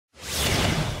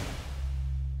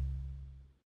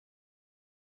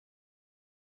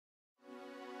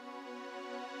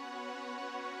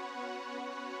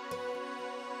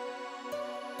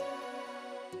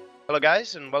Hello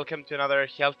guys, and welcome to another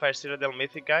Hellfire Citadel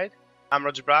Mythic guide. I'm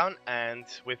Roger Brown, and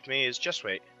with me is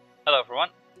Joshua. Hello everyone.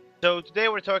 So today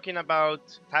we're talking about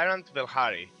Tyrant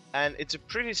Velhari, and it's a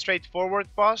pretty straightforward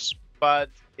boss, but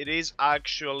it is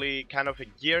actually kind of a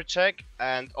gear check,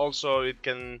 and also it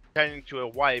can turn into a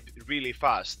wipe really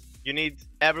fast. You need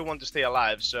everyone to stay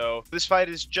alive, so this fight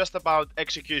is just about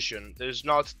execution. There's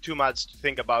not too much to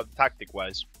think about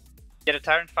tactic-wise. Yeah, the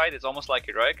Tyrant fight is almost like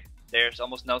Heroic. There's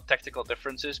almost no tactical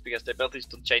differences because the abilities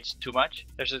don't change too much.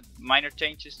 There's minor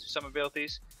changes to some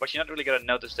abilities, but you're not really gonna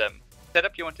notice them. The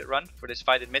setup you want to run for this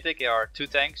fight in Mythic are 2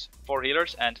 tanks, 4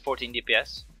 healers and 14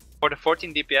 DPS. For the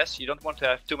 14 DPS, you don't want to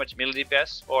have too much melee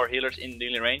DPS, or healers in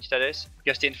melee range that is,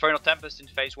 because the Infernal Tempest in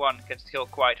phase 1 can still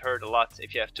quite hurt a lot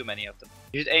if you have too many of them.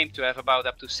 You should aim to have about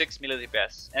up to 6 melee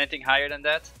DPS. Anything higher than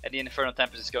that, and the Infernal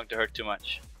Tempest is going to hurt too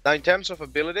much. Now in terms of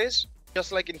abilities,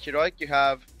 just like in Heroic, you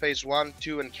have phase 1,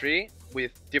 2 and 3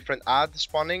 with different ads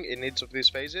spawning in each of these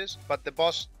phases, but the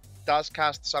boss does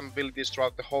cast some abilities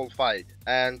throughout the whole fight.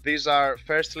 And these are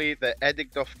firstly the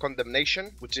Edict of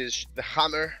Condemnation, which is the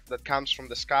hammer that comes from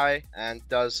the sky and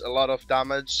does a lot of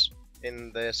damage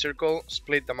in the circle,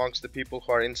 split amongst the people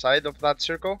who are inside of that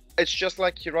circle. It's just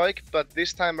like Heroic, but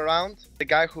this time around, the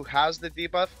guy who has the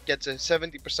debuff gets a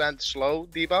 70% slow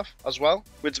debuff as well,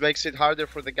 which makes it harder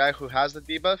for the guy who has the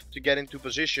debuff to get into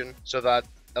position so that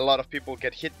a lot of people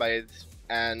get hit by it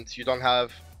and you don't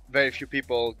have very few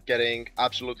people getting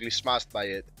absolutely smashed by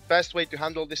it. Best way to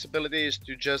handle this ability is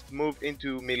to just move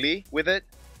into melee with it,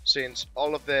 since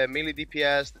all of the melee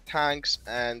DPS, the tanks,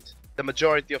 and the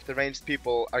majority of the ranged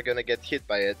people are gonna get hit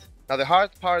by it. Now the hard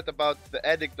part about the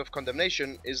Edict of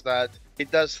Condemnation is that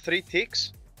it does 3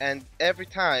 ticks, and every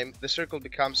time the circle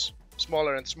becomes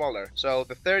smaller and smaller. So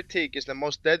the 3rd tick is the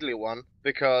most deadly one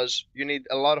because you need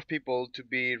a lot of people to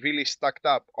be really stacked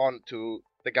up onto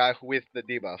the guy with the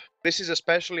debuff. This is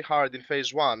especially hard in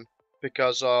phase 1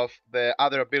 because of the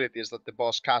other abilities that the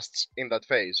boss casts in that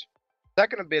phase.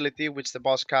 Second ability which the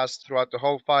boss casts throughout the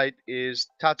whole fight is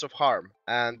Touch of Harm,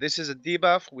 and this is a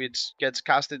debuff which gets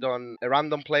casted on a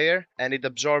random player and it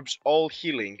absorbs all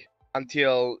healing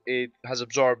until it has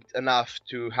absorbed enough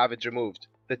to have it removed.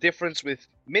 The difference with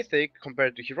Mythic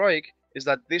compared to Heroic is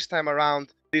that this time around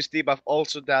this debuff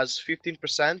also does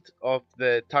 15% of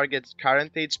the target's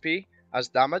current HP as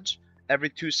damage every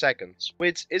 2 seconds,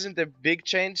 which isn't a big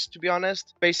change to be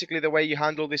honest. Basically the way you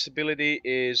handle this ability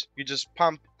is you just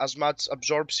pump as much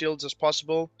absorb shields as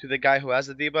possible to the guy who has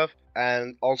the debuff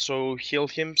and also heal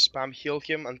him, spam heal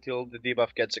him until the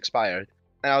debuff gets expired.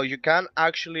 Now you can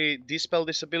actually dispel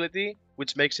this ability,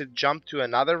 which makes it jump to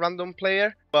another random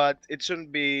player, but it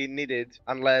shouldn't be needed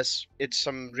unless it's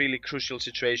some really crucial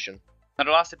situation. Now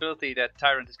the last ability that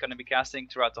Tyrant is going to be casting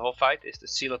throughout the whole fight is the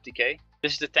Seal of Decay.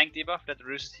 This is the tank debuff that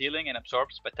reduces healing and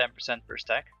absorbs by 10% per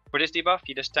stack. For this debuff,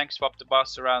 you just tank swap the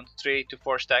boss around 3 to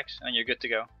 4 stacks and you're good to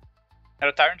go. Now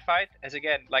the Tyrant fight has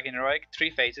again, like in Heroic, 3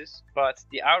 phases, but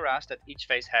the auras that each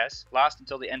phase has last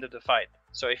until the end of the fight.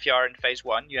 So if you are in phase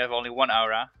 1, you have only 1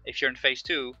 aura. If you're in phase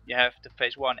 2, you have the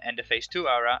phase 1 and the phase 2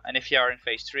 aura. And if you are in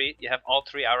phase 3, you have all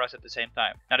 3 auras at the same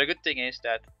time. Now the good thing is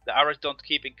that the auras don't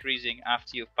keep increasing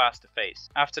after you've passed the phase.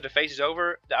 After the phase is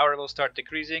over, the aura will start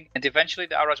decreasing, and eventually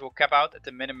the auras will cap out at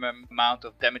the minimum amount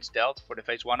of damage dealt for the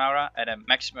phase 1 aura and a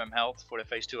maximum health for the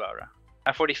phase 2 aura.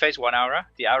 And for the phase 1 aura,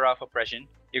 the aura of oppression,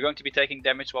 you're going to be taking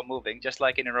damage while moving, just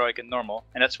like in Heroic and Normal,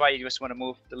 and that's why you just want to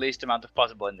move the least amount of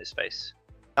possible in this phase.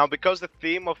 Now because the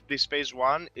theme of this phase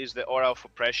 1 is the Aura of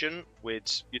Oppression,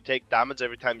 which you take damage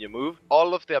every time you move,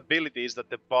 all of the abilities that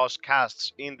the boss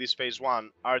casts in this phase 1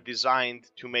 are designed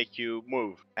to make you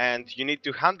move, and you need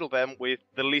to handle them with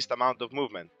the least amount of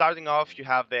movement. Starting off, you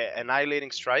have the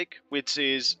Annihilating Strike, which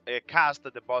is a cast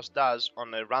that the boss does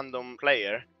on a random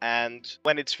player, and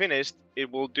when it's finished, it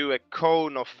will do a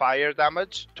cone of fire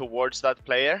damage towards that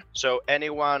player. So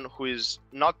anyone who is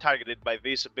not targeted by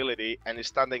this ability and is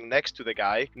standing next to the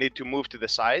guy need to move to the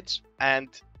sides, and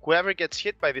whoever gets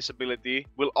hit by this ability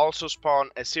will also spawn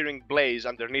a Searing Blaze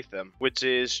underneath them, which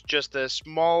is just a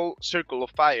small circle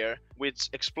of fire which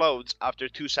explodes after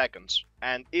 2 seconds.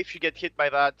 And if you get hit by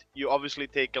that, you obviously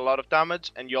take a lot of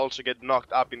damage and you also get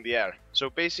knocked up in the air. So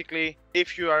basically,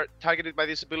 if you are targeted by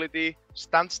this ability,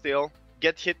 stand still,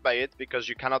 get hit by it because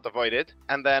you cannot avoid it,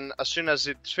 and then as soon as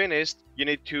it's finished, you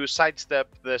need to sidestep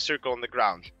the circle on the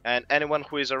ground, and anyone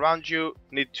who is around you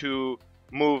need to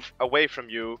move away from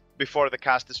you before the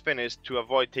cast is finished to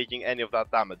avoid taking any of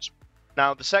that damage.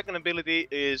 Now the second ability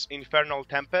is Infernal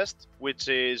Tempest, which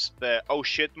is the oh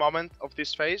shit moment of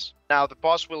this phase. Now the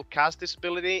boss will cast this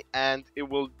ability and it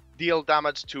will deal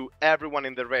damage to everyone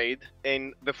in the raid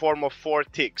in the form of 4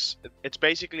 ticks. It's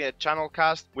basically a channel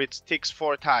cast which ticks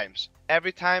 4 times.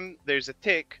 Every time there's a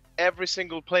tick, every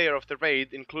single player of the raid,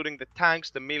 including the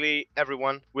tanks, the melee,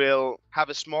 everyone, will have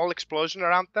a small explosion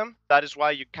around them. That is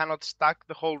why you cannot stack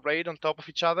the whole raid on top of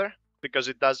each other, because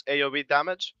it does AoE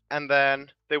damage. And then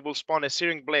they will spawn a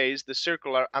searing blaze, the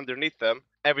circular, underneath them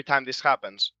every time this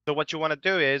happens. So what you want to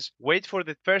do is wait for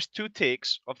the first 2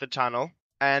 ticks of the channel,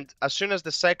 and as soon as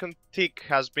the second tick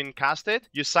has been casted,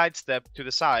 you sidestep to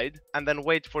the side, and then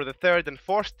wait for the 3rd and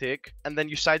 4th tick, and then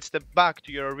you sidestep back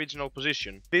to your original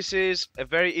position. This is a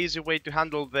very easy way to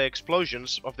handle the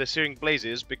explosions of the searing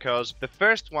blazes, because the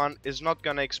first one is not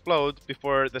gonna explode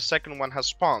before the second one has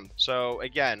spawned. So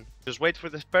again, just wait for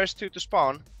the first 2 to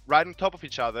spawn, right on top of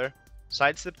each other,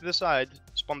 sidestep to the side,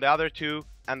 spawn the other 2,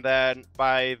 and then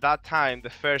by that time the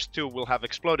first 2 will have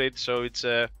exploded, so it's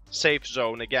a safe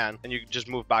zone again, and you can just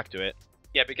move back to it.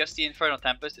 Yeah, because the Infernal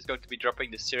Tempest is going to be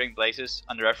dropping the searing blazes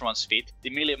under everyone's feet, the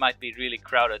melee might be really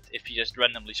crowded if you just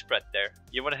randomly spread there.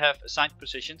 You want to have assigned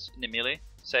positions in the melee,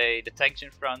 say the tanks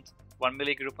in front, 1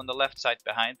 melee group on the left side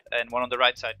behind, and 1 on the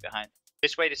right side behind.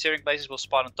 This way the searing blazes will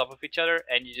spawn on top of each other,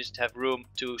 and you just have room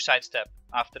to sidestep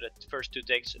after the first 2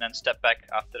 ticks and then step back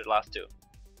after the last 2.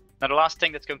 Now the last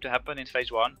thing that's going to happen in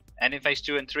phase 1, and in phase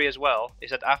 2 and 3 as well,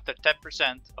 is that after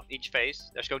 10% of each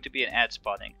phase, there's going to be an ad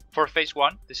spawning. For phase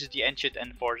 1, this is the Ancient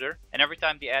Enforcer, and every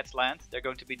time the ads land, they're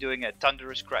going to be doing a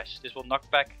thunderous crash. This will knock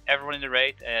back everyone in the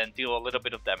raid and deal a little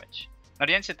bit of damage. Now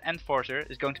the Ancient Enforcer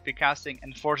is going to be casting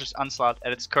Enforcer's Onslaught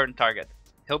at its current target.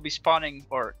 He'll be spawning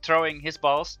or throwing his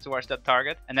balls towards that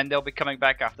target, and then they'll be coming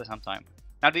back after some time.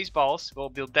 Now these balls will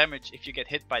deal damage if you get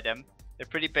hit by them. They're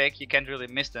pretty big, you can't really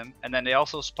miss them, and then they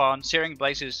also spawn searing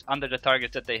blazes under the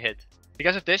targets that they hit.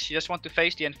 Because of this, you just want to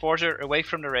face the Enforcer away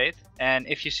from the raid, and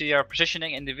if you see our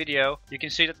positioning in the video, you can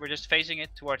see that we're just facing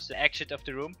it towards the exit of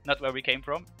the room, not where we came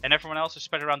from, and everyone else is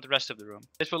spread around the rest of the room.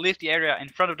 This will leave the area in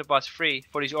front of the boss free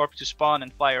for these orbs to spawn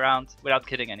and fly around without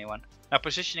hitting anyone. Now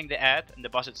positioning the ad and the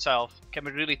boss itself can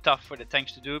be really tough for the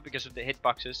tanks to do because of the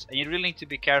hitboxes, and you really need to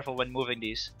be careful when moving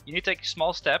these. You need to take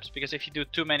small steps, because if you do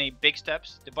too many big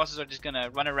steps, the bosses are just gonna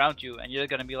run around you and you're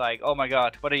gonna be like, oh my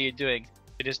god, what are you doing?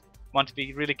 You just want to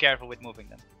be really careful with moving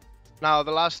them. Now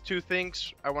the last 2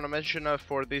 things I want to mention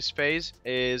for this phase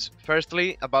is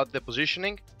firstly about the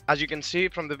positioning. As you can see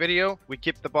from the video, we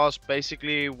keep the boss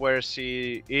basically where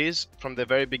she is from the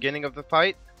very beginning of the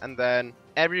fight, and then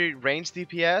every range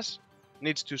DPS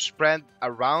needs to spread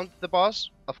around the boss,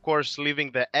 of course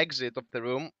leaving the exit of the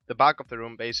room, the back of the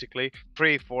room basically,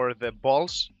 free for the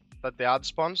balls that the ad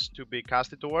spawns to be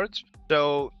casted towards.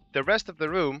 So the rest of the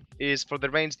room is for the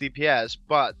range DPS,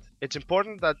 but it's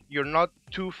important that you're not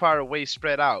too far away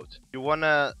spread out. You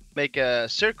wanna make a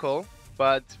circle,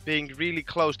 but being really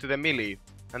close to the melee.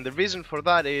 And the reason for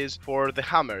that is for the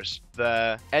hammers,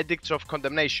 the edicts of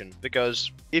condemnation,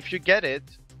 because if you get it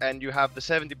and you have the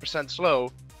 70%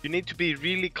 slow, you need to be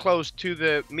really close to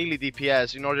the melee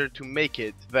DPS in order to make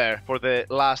it there for the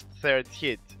last 3rd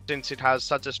hit, since it has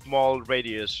such a small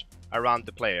radius around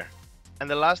the player. And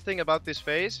the last thing about this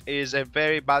phase is a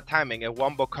very bad timing, a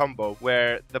wombo combo,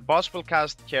 where the boss will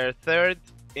cast her 3rd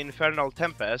Infernal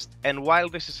Tempest, and while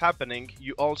this is happening,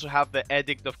 you also have the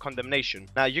Edict of Condemnation.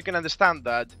 Now you can understand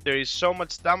that there is so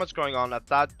much damage going on at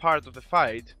that part of the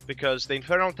fight, because the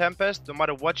Infernal Tempest, no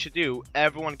matter what you do,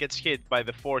 everyone gets hit by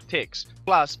the 4 ticks.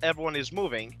 Plus everyone is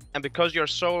moving, and because you're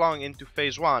so long into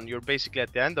phase 1, you're basically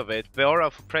at the end of it, the Aura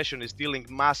of Oppression is dealing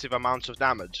massive amounts of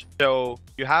damage. So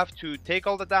you have to take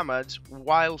all the damage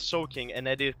while soaking an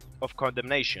Edict of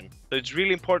Condemnation. So it's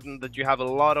really important that you have a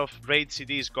lot of raid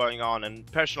CDs going on and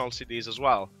personal CDs as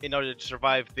well in order to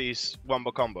survive this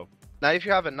wombo combo. Now if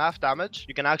you have enough damage,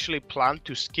 you can actually plan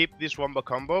to skip this wombo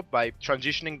combo by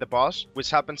transitioning the boss,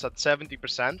 which happens at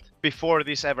 70% before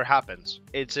this ever happens.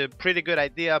 It's a pretty good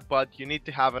idea, but you need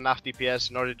to have enough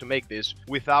DPS in order to make this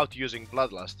without using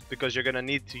Bloodlust, because you're gonna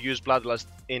need to use Bloodlust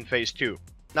in phase 2.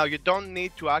 Now you don't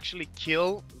need to actually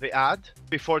kill the ad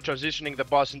before transitioning the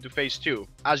boss into phase 2.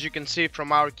 As you can see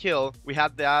from our kill, we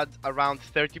had the ad around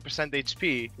 30%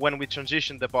 HP when we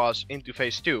transitioned the boss into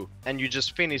phase 2. And you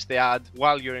just finish the ad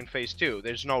while you're in phase 2.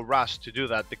 There's no rush to do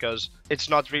that because it's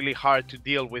not really hard to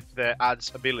deal with the ad's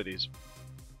abilities.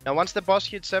 Now once the boss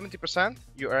hits 70%,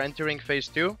 you are entering phase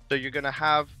 2, so you're gonna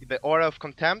have the Aura of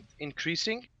Contempt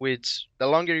increasing, which the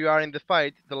longer you are in the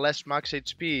fight, the less max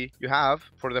HP you have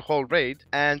for the whole raid,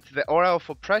 and the Aura of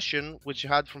Oppression, which you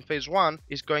had from phase 1,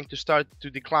 is going to start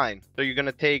to decline, so you're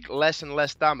gonna take less and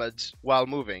less damage while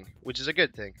moving, which is a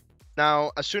good thing.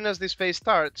 Now, as soon as this phase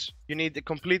starts, you need a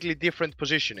completely different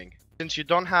positioning. Since you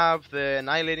don't have the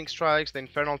Annihilating Strikes, the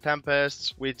Infernal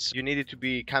Tempests, which you needed to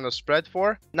be kind of spread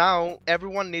for, now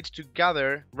everyone needs to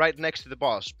gather right next to the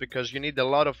boss, because you need a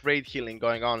lot of raid healing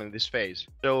going on in this phase.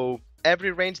 So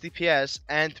every ranged DPS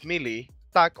and melee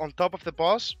stack on top of the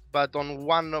boss, but on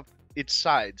one of its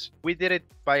sides. We did it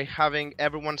by having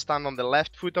everyone stand on the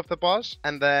left foot of the boss,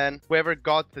 and then whoever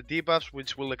got the debuffs,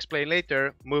 which we'll explain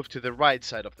later, move to the right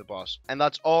side of the boss. And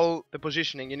that's all the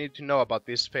positioning you need to know about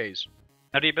this phase.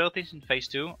 Now the abilities in phase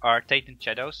 2 are Tainted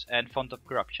Shadows and Font of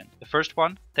Corruption. The first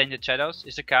one, Tainted Shadows,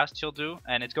 is a cast you'll do,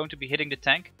 and it's going to be hitting the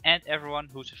tank and everyone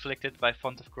who's afflicted by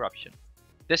Font of Corruption.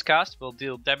 This cast will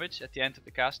deal damage at the end of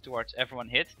the cast towards everyone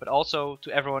hit, but also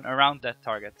to everyone around that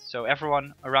target. So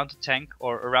everyone around the tank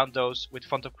or around those with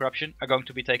Font of Corruption are going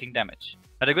to be taking damage.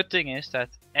 Now the good thing is that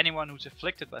anyone who's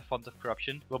afflicted by Font of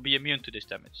Corruption will be immune to this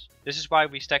damage. This is why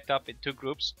we stacked up in two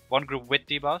groups, one group with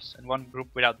debuffs and one group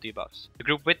without debuffs. The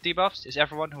group with debuffs is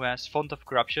everyone who has Font of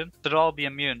Corruption, so they'll all be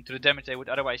immune to the damage they would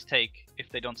otherwise take if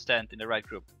they don't stand in the right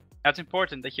group. Now it's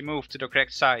important that you move to the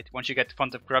correct side once you get the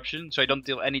Font of Corruption, so you don't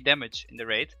deal any damage in the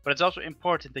raid. But it's also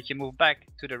important that you move back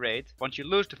to the raid once you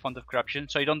lose the Font of Corruption,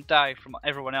 so you don't die from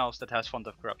everyone else that has Font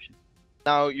of Corruption.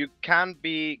 Now you can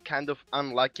be kind of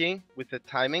unlucky with the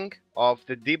timing of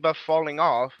the debuff falling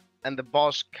off and the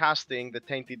boss casting the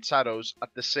Tainted Shadows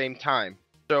at the same time.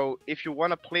 So if you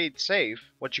want to play it safe,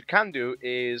 what you can do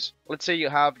is, let's say you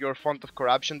have your Font of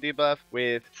Corruption debuff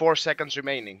with 4 seconds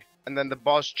remaining, and then the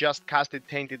boss just casted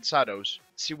Tainted Shadows.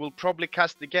 She will probably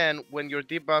cast again when your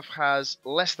debuff has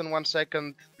less than 1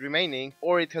 second remaining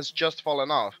or it has just fallen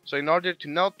off. So in order to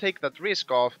not take that risk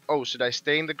of, oh, should I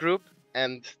stay in the group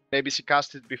and maybe she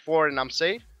cast it before and I'm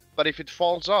safe? But if it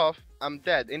falls off, I'm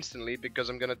dead instantly because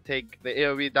I'm gonna take the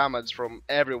AoE damage from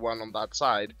everyone on that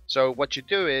side. So what you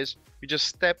do is, you just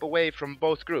step away from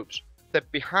both groups.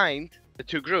 Step behind the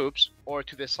two groups or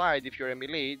to the side if you're a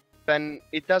melee. Then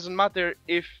it doesn't matter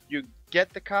if you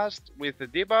get the cast with the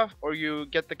debuff or you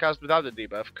get the cast without the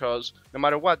debuff, because no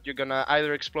matter what, you're gonna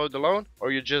either explode alone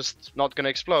or you're just not gonna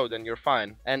explode and you're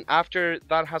fine. And after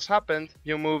that has happened,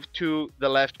 you move to the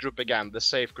left group again, the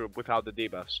safe group without the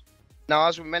debuffs. Now,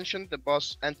 as we mentioned, the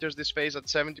boss enters this phase at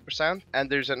 70% and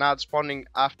there's an ad spawning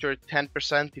after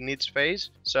 10% in each phase.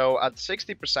 So at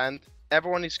 60%,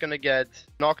 everyone is gonna get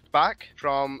knocked back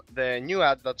from the new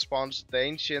ad that spawns, the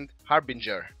Ancient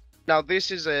Harbinger. Now this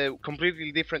is a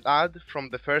completely different ad from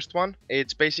the first one.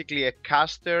 It's basically a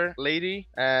caster lady,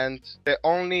 and the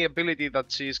only ability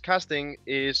that she's casting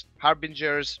is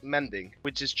Harbinger's Mending,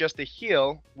 which is just a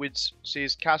heal which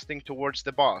she's casting towards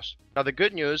the boss. Now the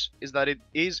good news is that it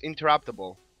is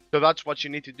interruptible. So that's what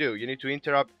you need to do. You need to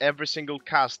interrupt every single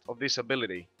cast of this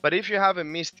ability. But if you have a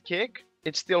missed kick,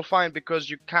 it's still fine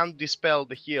because you can't dispel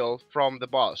the heal from the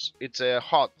boss. It's a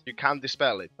hot, you can't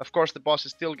dispel it. Of course the boss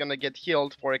is still gonna get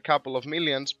healed for a couple of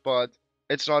millions, but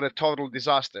it's not a total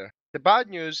disaster. The bad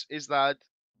news is that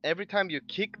every time you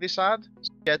kick this ad,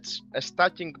 she gets a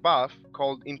stacking buff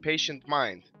called Impatient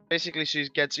Mind. Basically she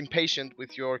gets impatient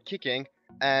with your kicking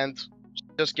and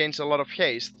just gains a lot of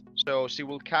haste. So she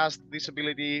will cast this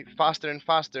ability faster and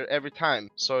faster every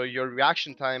time. So your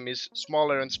reaction time is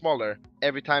smaller and smaller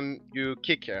every time you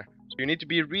kick her. So you need to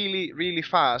be really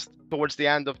fast towards the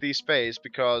end of this phase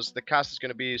because the cast is going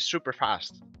to be super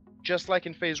fast. Just like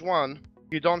in phase 1,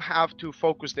 you don't have to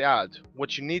focus the ad.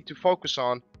 What you need to focus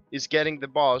on is getting the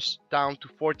boss down to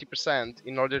 40%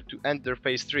 in order to enter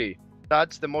phase 3.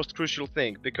 That's the most crucial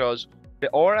thing because the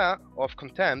aura of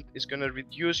Contempt is going to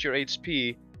reduce your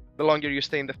HP the longer you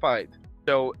stay in the fight.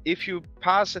 So if you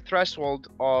pass a threshold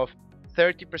of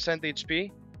 30%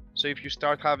 HP, so if you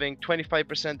start having 25%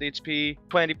 HP,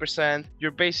 20%,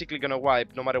 you're basically gonna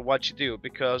wipe no matter what you do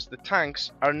because the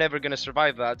tanks are never gonna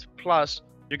survive that. Plus,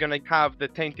 you're gonna have the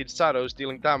Tainted Shadows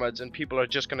dealing damage and people are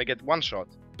just gonna get one shot.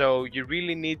 So you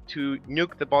really need to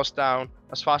nuke the boss down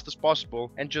as fast as possible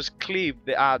and just cleave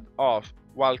the ad off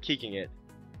while kicking it.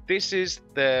 This is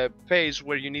the phase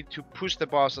where you need to push the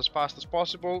boss as fast as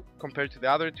possible compared to the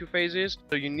other two phases,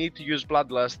 so you need to use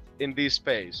Bloodlust in this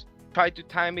phase. Try to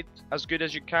time it as good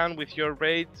as you can with your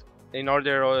raid in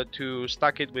order to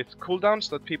stack it with cooldowns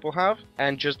that people have,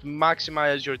 and just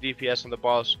maximize your DPS on the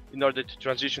boss in order to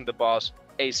transition the boss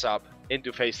ASAP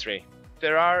into phase 3.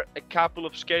 There are a couple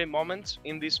of scary moments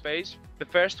in this phase. The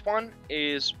first one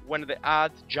is when the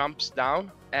ad jumps down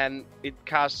and it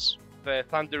casts the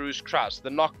Thunderous Crash, the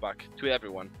knockback to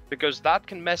everyone, because that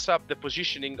can mess up the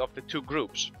positioning of the two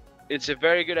groups. it's a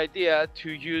very good idea to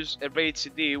use a raid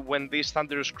CD when this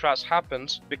Thunderous Crash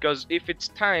happens, because if it's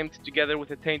timed together with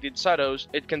the Tainted Shadows,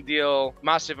 it can deal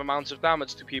massive amounts of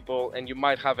damage to people and you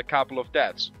might have a couple of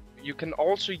deaths. You can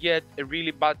also get a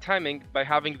really bad timing by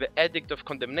having the Edict of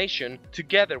Condemnation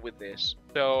together with this.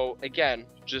 So again,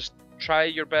 just try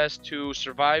your best to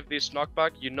survive this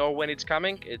knockback. You know when it's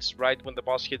coming, it's right when the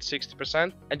boss hits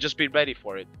 60%, and just be ready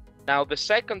for it. Now the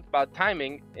second bad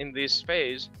timing in this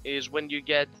phase is when you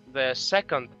get the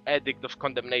second Edict of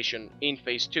Condemnation in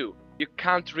phase 2. You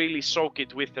can't really soak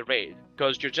it with the raid,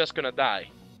 because you're just gonna die.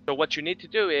 So what you need to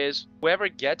do is, whoever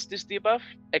gets this debuff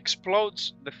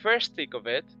explodes the first tick of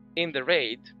it in the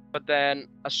raid, but then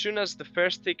as soon as the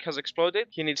first tick has exploded,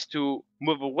 he needs to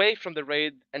move away from the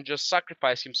raid and just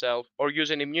sacrifice himself or use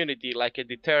an immunity like a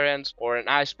deterrent or an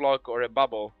ice block or a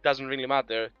bubble. Doesn't really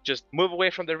matter. Just move away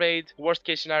from the raid. Worst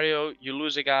case scenario, you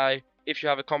lose a guy. If you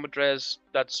have a combat res,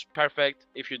 that's perfect.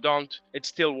 If you don't, it's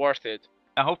still worth it.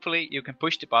 Now hopefully you can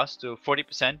push the boss to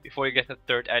 40% before you get the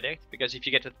third edict, because if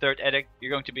you get the third edict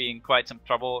you're going to be in quite some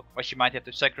trouble, or you might have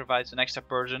to sacrifice an extra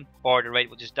person, or the raid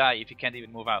will just die if you can't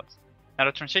even move out. Now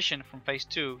the transition from phase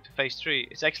 2 to phase 3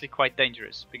 is actually quite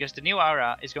dangerous, because the new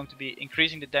aura is going to be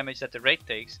increasing the damage that the raid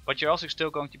takes, but you're also still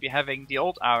going to be having the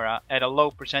old aura at a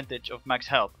low percentage of max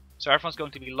health. So everyone's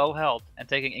going to be low health and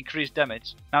taking increased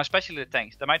damage. Now especially the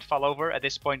tanks, they might fall over at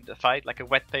this point of the fight like a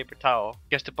wet paper towel,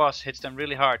 because the boss hits them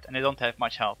really hard and they don't have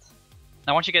much health.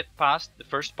 Now once you get past the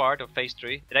first part of phase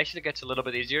 3, it actually gets a little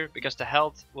bit easier, because the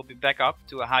health will be back up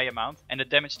to a high amount and the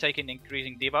damage taken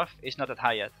increasing debuff is not that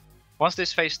high yet. Once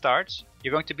this phase starts,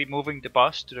 you're going to be moving the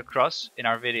boss to the cross in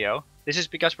our video. This is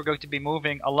because we're going to be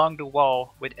moving along the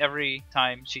wall with every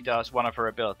time she does one of her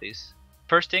abilities.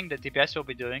 First thing that DPS will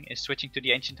be doing is switching to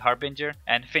the Ancient Harbinger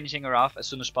and finishing her off as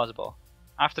soon as possible.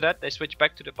 After that they switch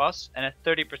back to the boss, and at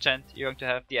 30% you're going to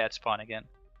have the ad spawn again.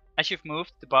 As you've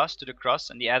moved the boss to the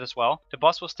cross and the ad as well, the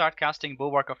boss will start casting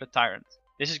Bulwark of the Tyrant.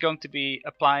 This is going to be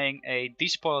applying a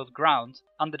despoiled ground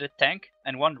under the tank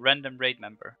and one random raid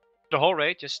member. The whole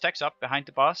raid just stacks up behind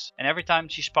the boss, and every time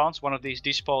she spawns one of these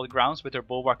despoiled grounds with her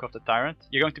Bulwark of the Tyrant,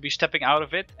 you're going to be stepping out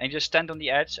of it and just stand on the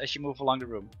edge as you move along the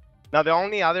room. Now the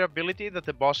only other ability that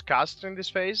the boss casts in this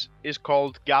phase is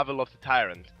called Gavel of the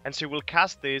Tyrant, and she will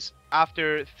cast this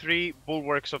after 3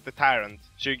 Bulwarks of the Tyrant.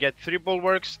 So you get 3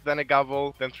 Bulwarks, then a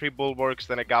Gavel, then 3 Bulwarks,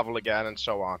 then a Gavel again, and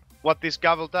so on. What this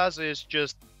Gavel does is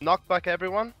just knock back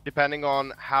everyone, depending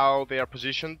on how they are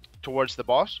positioned towards the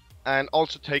boss, and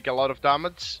also take a lot of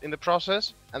damage in the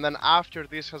process. And then after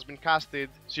this has been casted,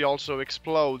 she also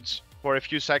explodes for a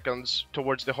few seconds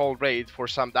towards the whole raid for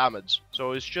some damage.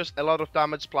 So it's just a lot of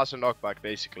damage plus a knockback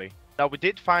basically. Now we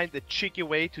did find a cheeky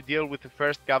way to deal with the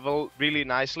first Gavel really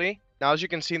nicely. Now as you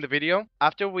can see in the video,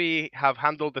 after we have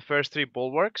handled the first 3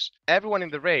 Bulwarks, everyone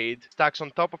in the raid stacks on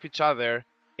top of each other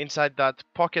inside that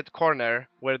pocket corner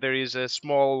where there is a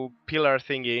small pillar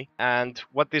thingy, and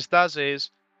what this does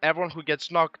is everyone who gets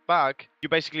knocked back, you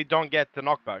basically don't get the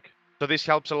knockback. So this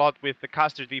helps a lot with the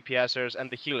caster DPSers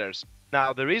and the healers.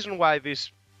 Now the reason why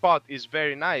this spot is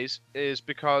very nice is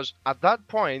because at that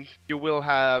point you will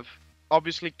have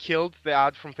obviously killed the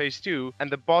ad from phase 2, and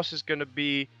the boss is going to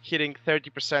be hitting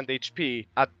 30% HP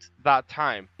at that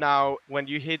time. Now when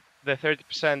you hit the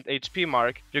 30% HP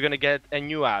mark, you're going to get a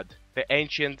new ad, the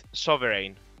Ancient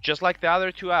Sovereign. Just like the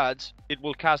other 2 ads, it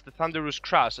will cast the Thunderous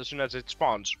Crash as soon as it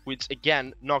spawns, which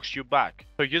again knocks you back.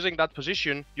 So using that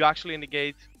position, you actually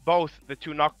negate both the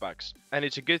 2 knockbacks. And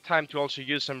it's a good time to also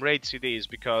use some raid CDs,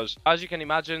 because as you can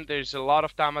imagine, there's a lot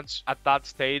of damage at that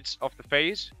stage of the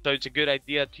phase. So it's a good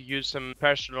idea to use some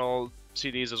personal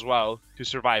CDs as well to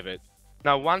survive it.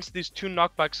 Now once these 2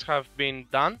 knockbacks have been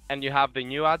done and you have the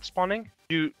new ad spawning,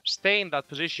 you stay in that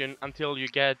position until you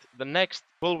get the next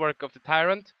Bulwark of the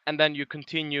Tyrant, and then you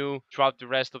continue throughout the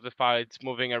rest of the fight,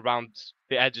 moving around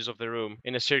the edges of the room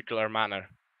in a circular manner.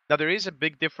 Now there is a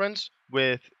big difference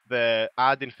with the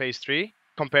ad in phase 3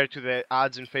 compared to the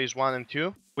ads in phase 1 and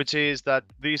 2, which is that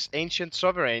this Ancient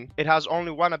Sovereign, it has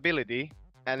only one ability,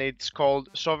 and it's called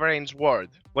Sovereign's Ward.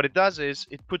 What it does is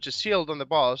it puts a shield on the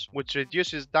boss, which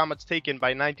reduces damage taken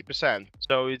by 90%.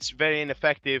 So it's very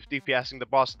ineffective DPSing the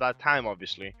boss at that time,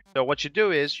 obviously. So what you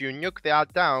do is you nuke the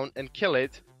ad down and kill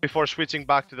it before switching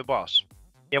back to the boss.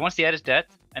 Yeah, once the ad is dead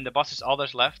and the boss is all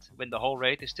there's left when the whole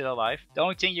raid is still alive, the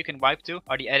only thing you can wipe to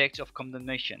are the edicts of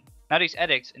condemnation. Now these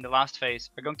edicts in the last phase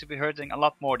are going to be hurting a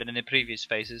lot more than in the previous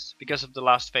phases because of the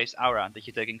last phase aura that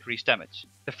you take increased damage.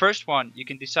 The first one you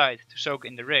can decide to soak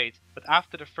in the raid, but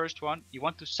after the first one you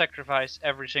want to sacrifice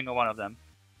every single one of them.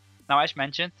 Now as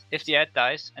mentioned, if the ad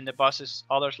dies and the boss is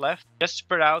all there's left, just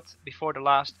spread out before the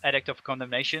last edict of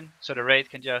condemnation so the raid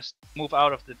can just move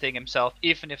out of the thing himself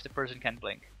even if the person can't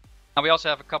blink. Now we also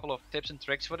have a couple of tips and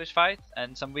tricks for this fight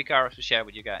and some weak arrows to share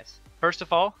with you guys. First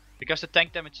of all, because the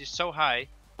tank damage is so high,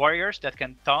 warriors that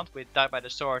can taunt with Die by the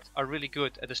Sword are really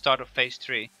good at the start of phase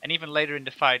 3 and even later in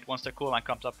the fight once their cooldown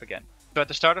comes up again. So at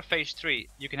the start of phase 3,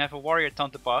 you can have a warrior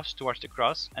taunt the boss towards the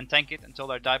cross and tank it until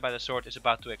their Die by the Sword is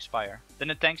about to expire. Then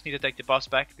the tanks need to take the boss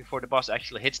back before the boss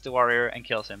actually hits the warrior and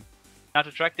kills him. Now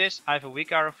to track this, I have a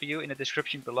weak arrow for you in the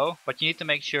description below, but you need to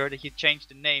make sure that you change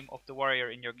the name of the warrior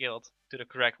in your guild to the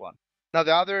correct one. Now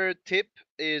the other tip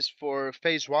is for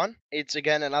phase 1. It's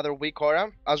again another weak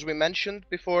aura. As we mentioned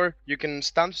before, you can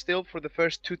stand still for the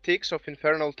first 2 ticks of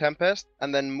Infernal Tempest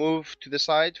and then move to the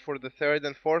side for the 3rd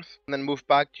and 4th and then move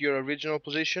back to your original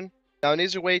position. Now an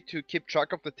easy way to keep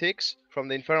track of the ticks from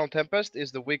the Infernal Tempest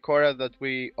is the weak aura that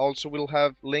we also will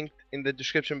have linked in the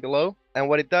description below. And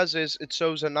what it does is it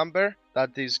shows a number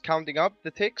that is counting up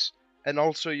the ticks. And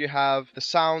also you have the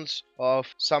sounds of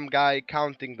some guy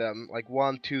counting them, like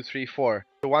 1, 2, 3, 4.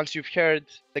 So once you've heard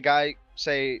the guy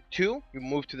say 2, you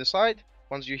move to the side.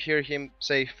 Once you hear him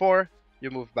say 4, you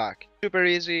move back. Super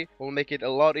easy, will make it a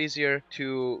lot easier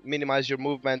to minimize your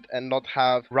movement and not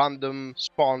have random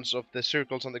spawns of the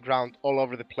circles on the ground all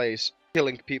over the place,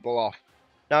 killing people off.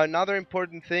 Now another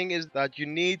important thing is that you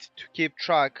need to keep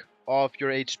track of your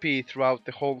HP throughout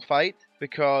the whole fight,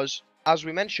 because as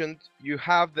we mentioned, you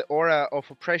have the aura of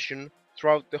oppression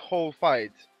throughout the whole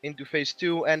fight into phase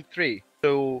 2 and 3.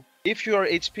 So if your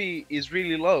HP is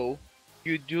really low,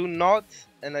 you do not,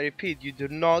 and I repeat, you do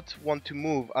not want to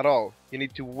move at all. You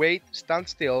need to wait, stand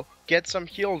still, get some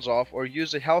heals off or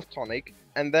use a health tonic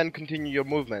and then continue your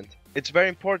movement. It's very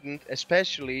important,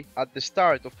 especially at the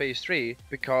start of phase 3,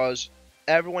 because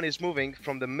everyone is moving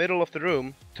from the middle of the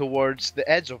room towards the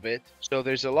edge of it, so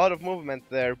there's a lot of movement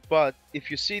there. But if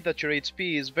you see that your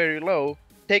HP is very low,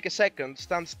 take a second,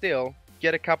 stand still,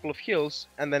 get a couple of heals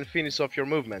and then finish off your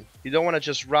movement. You don't want to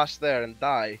just rush there and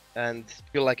die and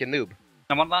feel like a noob.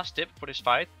 And one last tip for this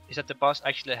fight is that the boss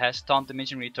actually has taunt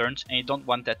diminishing returns and you don't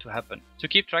want that to happen. To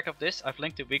keep track of this, I've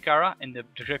linked the weak aura in the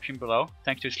description below,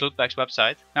 thanks to Slootback's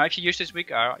website. Now if you use this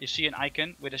weak aura, you see an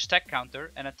icon with a stack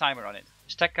counter and a timer on it.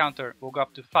 The stack counter will go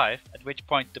up to 5, at which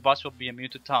point the boss will be immune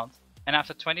to taunt. And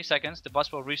after 20 seconds, the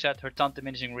boss will reset her taunt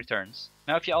diminishing returns.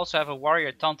 Now if you also have a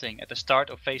warrior taunting at the start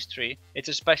of phase 3, it's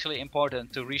especially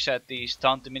important to reset these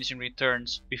taunt diminishing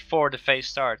returns before the phase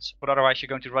starts, but otherwise you're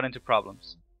going to run into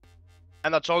problems.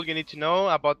 And that's all you need to know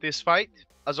about this fight.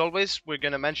 As always, we're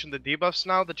gonna mention the debuffs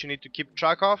now that you need to keep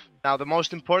track of. Now the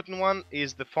most important one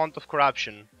is the Font of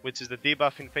Corruption, which is the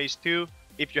debuff in phase 2.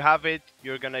 If you have it,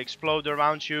 you're gonna explode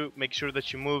around you. Make sure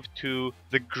that you move to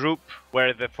the group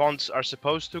where the fonts are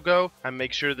supposed to go, and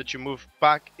make sure that you move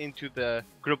back into the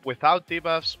group without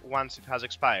debuffs once it has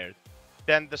expired.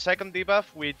 Then the second debuff,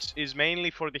 which is mainly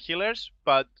for the healers,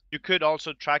 but you could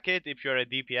also track it if you're a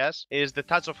DPS, is the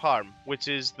Touch of Harm, which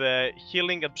is the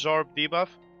healing absorb debuff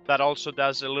that also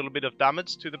does a little bit of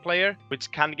damage to the player,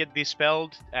 which can get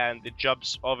dispelled and it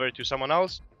jumps over to someone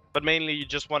else. But mainly you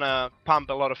just want to pump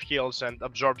a lot of heals and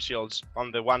absorb shields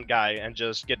on the one guy and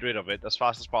just get rid of it as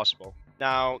fast as possible.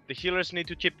 Now, the healers need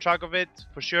to keep track of it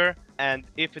for sure, and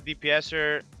if a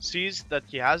DPSer sees that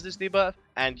he has this debuff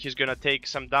and he's gonna take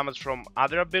some damage from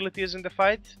other abilities in the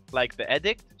fight, like the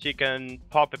Edict, he can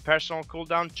pop a personal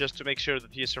cooldown just to make sure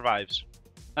that he survives.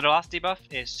 Now the last debuff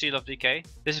is Seal of Decay.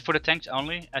 This is for the tanks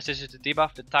only, as this is the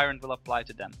debuff the Tyrant will apply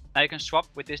to them. Now you can swap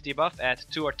with this debuff at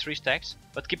 2 or 3 stacks,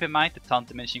 but keep in mind the taunt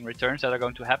diminishing returns that are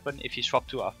going to happen if you swap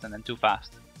too often and too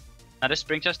fast. Now this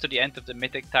brings us to the end of the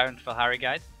Mythic Tyrant Velhari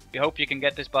guide. We hope you can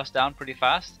get this boss down pretty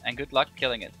fast, and good luck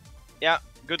killing it. Yeah,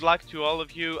 good luck to all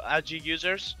of you AG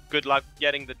users. Good luck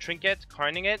getting the trinket,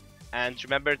 coining it, and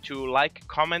remember to like,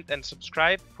 comment and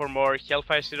subscribe for more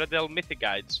Hellfire Citadel Mythic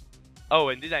guides. Oh,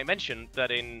 and did I mention that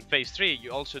in phase 3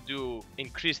 you also do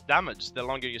increased damage the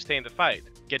longer you stay in the fight?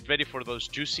 Get ready for those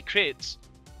juicy crits.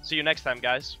 See you next time,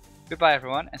 guys. Goodbye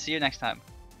everyone, and see you next time.